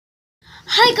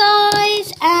Hi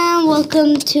guys, and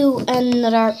welcome to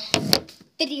another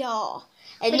video.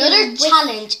 Another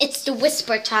challenge. It's the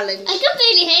whisper challenge. I can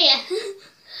barely hear you.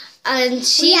 And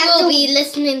she will be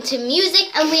listening to music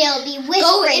and we'll be whispering.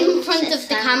 Go in front of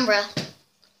the camera.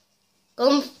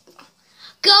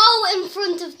 Go in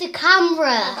front of the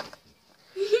camera.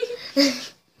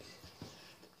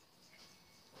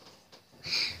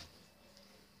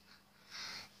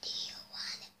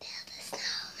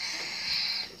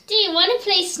 Do you want to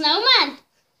play snowman?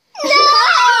 No!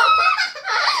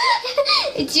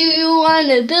 Do you want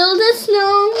to build a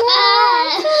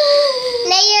snowman?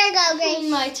 There you go, Grace.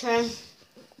 My turn.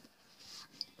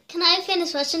 Can I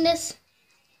finish watching this?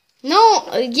 No,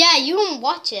 yeah, you won't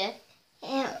watch it.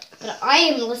 Yeah. But I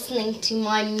am listening to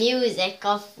my music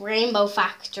of Rainbow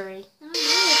Factory.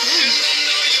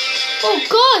 Oh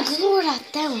God, lower that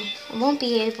down. I won't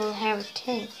be able to hear a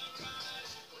thing.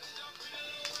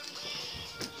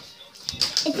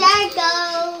 It's our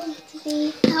go to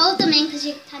be. Hold them in because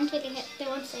you can't really hit. They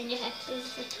won't stay in your head.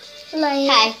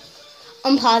 Okay,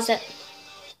 unpause it.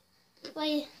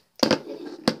 Why?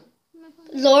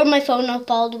 Lower my phone up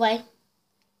all the way.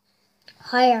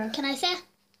 Higher. Can I say it?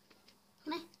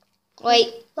 Can I?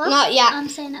 Wait, What? not yet. I'm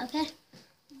saying it, okay?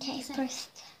 Okay, first.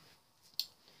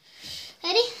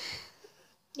 Ready?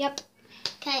 Yep.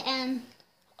 Okay,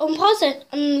 Unpause it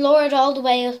and lower it all the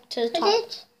way up to the top. I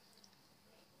did.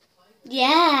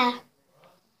 Yeah.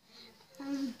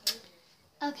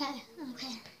 Okay.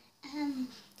 Remember,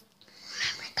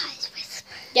 guys, whisper.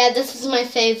 Yeah, this is my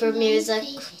favorite music.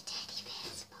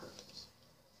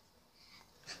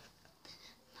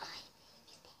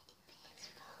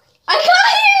 I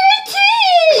can't hear it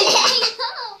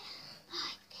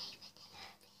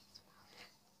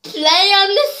too! Play on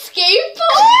the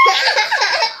skateboard.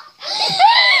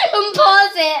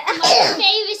 Unpause it. My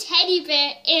favorite teddy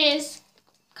bear is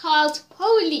called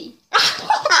Polly.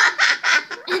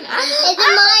 And I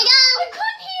couldn't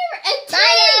hear a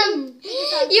thing.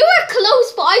 You were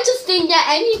close, but I just didn't get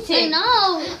anything. I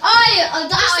know.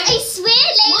 I swear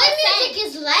Layla my music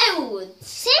is loud.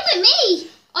 Same with me.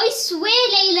 I swear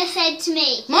Layla said to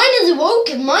me. Mine is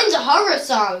awoken. Mine's a horror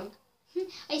song.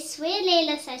 I swear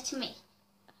Layla said to me,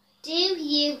 do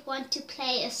you want to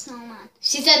play a snowman?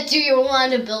 She said, do you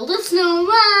want to build a snowman?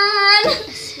 I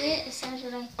swear it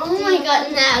sounded like. Oh my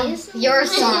God, now your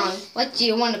song. What do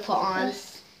you want to put on?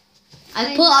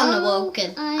 I put on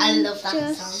Awoken. I love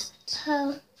that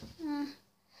song.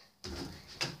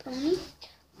 Pony?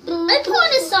 I put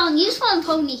on a song. You just put on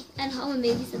Pony and horror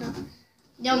movies and all.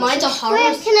 No, mine's a horror.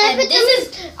 Where can I put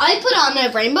I put on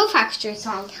a Rainbow Factory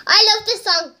song. I love this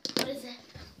song. What is it?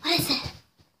 What is it?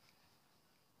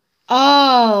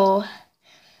 Oh.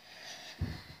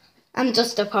 I'm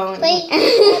just a pony. Wait, I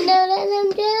know that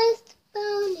I'm just a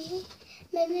pony.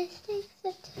 My mistakes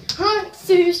are Heart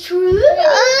so true.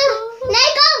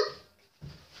 Let go.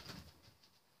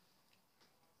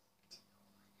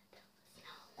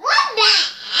 What the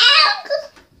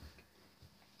hell?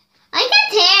 I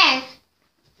can't hear.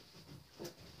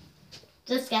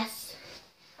 Just guess.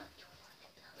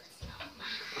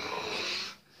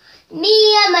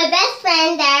 Me and my best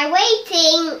friend are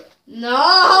waiting. No.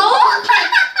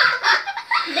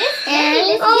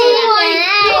 Listen, oh my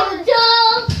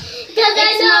God. Because I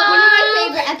It's know one of my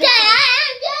favorite episodes. that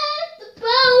I'm just a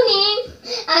pony.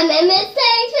 I'm a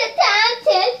mistake with time.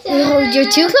 Oh, you're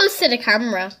too close to the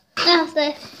camera. Oh,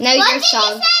 sorry. Now What your did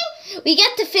song. you say? We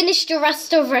get to finish the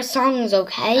rest of our songs,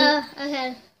 okay? Oh,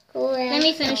 okay. Cool. Let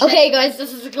me finish. Okay, guys,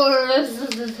 this is hilarious.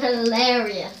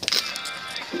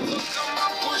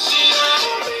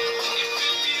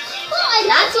 Oh,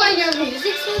 That's why your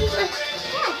music sounds like.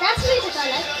 Yeah, that's music I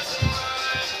like.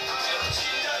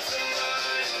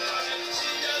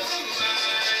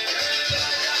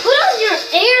 Put on your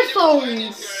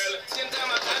earphones.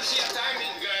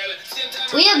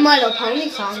 We have My Little Pony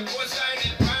songs.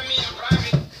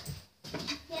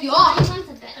 Yeah.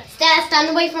 Stand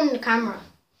away from the camera.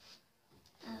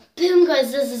 Boom,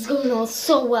 guys, this is going on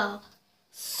so well.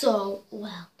 So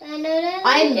well. I'm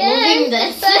loving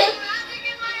this.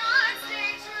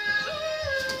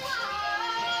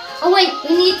 Oh wait,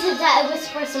 we need to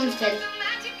whisper something.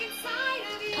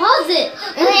 Pause it.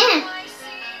 Okay.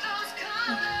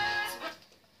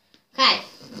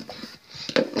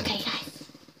 Okay, guys.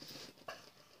 We're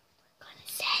gonna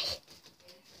say,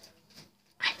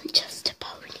 I'm just a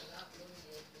pony.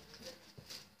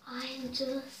 I'm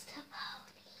just a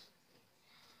pony.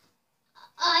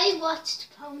 I watched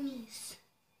ponies.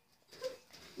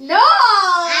 No!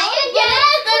 I'm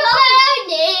just a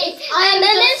pony. I'm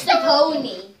just a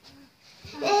pony.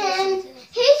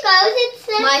 Who's got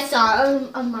My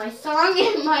song, my song,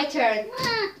 and my turn.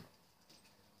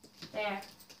 There.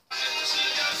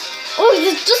 Oh,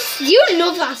 it's just you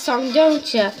love that song,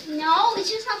 don't you? No, it's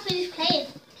just not finished playing.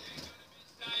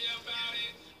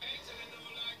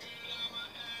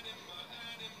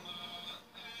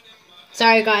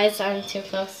 Sorry, guys, I'm too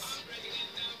close.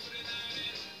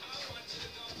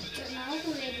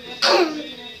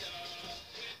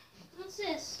 What's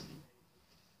this?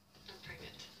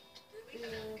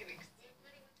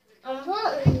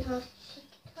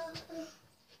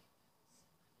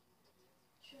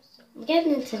 I'm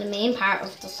getting into the main part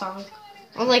of the song.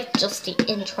 I like just the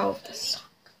intro of the song.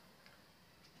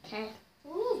 Okay.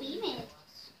 Ooh, remix.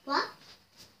 What?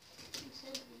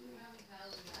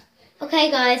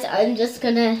 Okay, guys, I'm just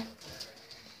gonna.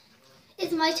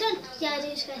 It's my turn. Yeah, I do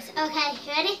it first. Okay,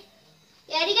 you ready?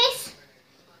 You ready, guys?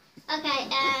 Okay,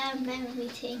 let me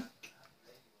think.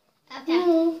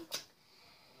 Okay.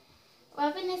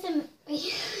 Robin is a...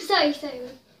 sorry.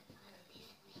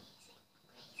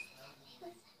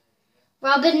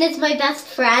 Robin is my best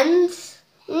friend.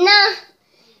 No.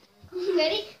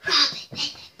 Ready?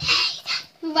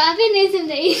 Robin is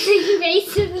amazing.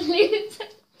 Race of the loser.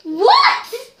 What?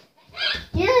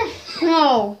 Yeah.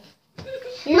 No.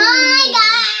 My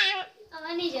God.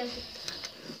 I'm only joking.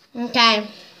 Okay.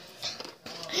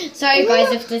 Sorry,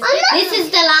 guys, if this is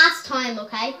the last time,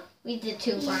 okay? We did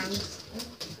 2 rounds.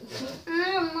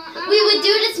 We would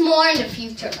do this more in the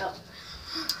future, though.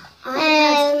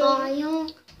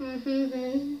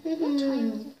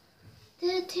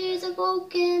 The tears are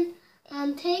broken.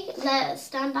 Let's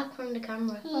stand back from the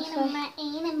camera.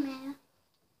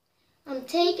 I'm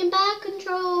taking back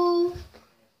control.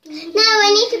 No,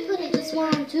 I need to put it. Just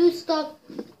want to stop.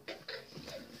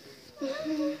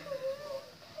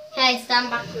 Okay, stand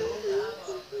back.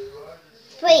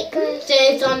 Wait, good.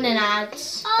 It's on an ad.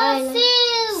 Oh,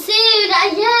 Sue,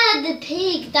 yeah, the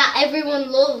pig that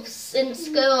everyone loves in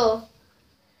school.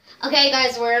 Okay,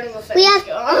 guys, we're in the We have-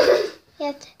 school.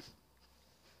 Yes.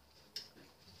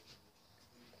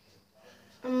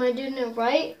 Am I doing it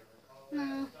right?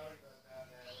 No.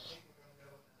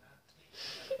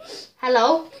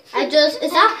 Hello? I just Go!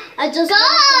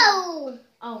 Oh.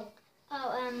 Oh,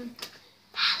 hello.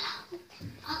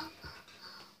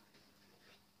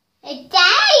 A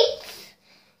date?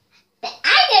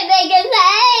 I can make a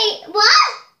date. What?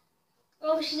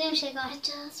 What was your name, Shaker? I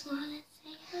just want to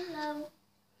say hello.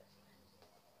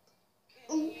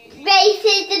 Grace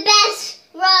is the best.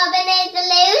 Robin is the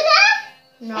loser.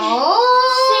 No.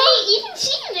 See, even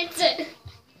she admits it.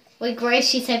 Wait, Grace,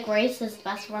 she said Grace is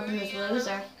best, Robin is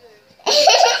loser.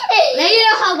 Now you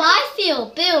know how I feel.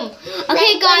 Boom.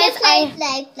 Okay, guys, Play.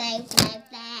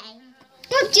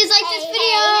 hope you like this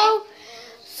video.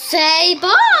 Say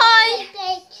bye.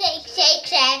 Shake. Shake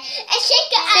it up.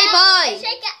 Say bye.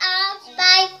 Shake it up.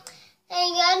 Bye. And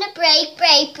you're gonna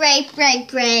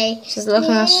break. She's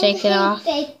looking at shake it off.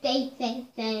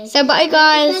 Break. Say bye,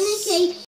 guys.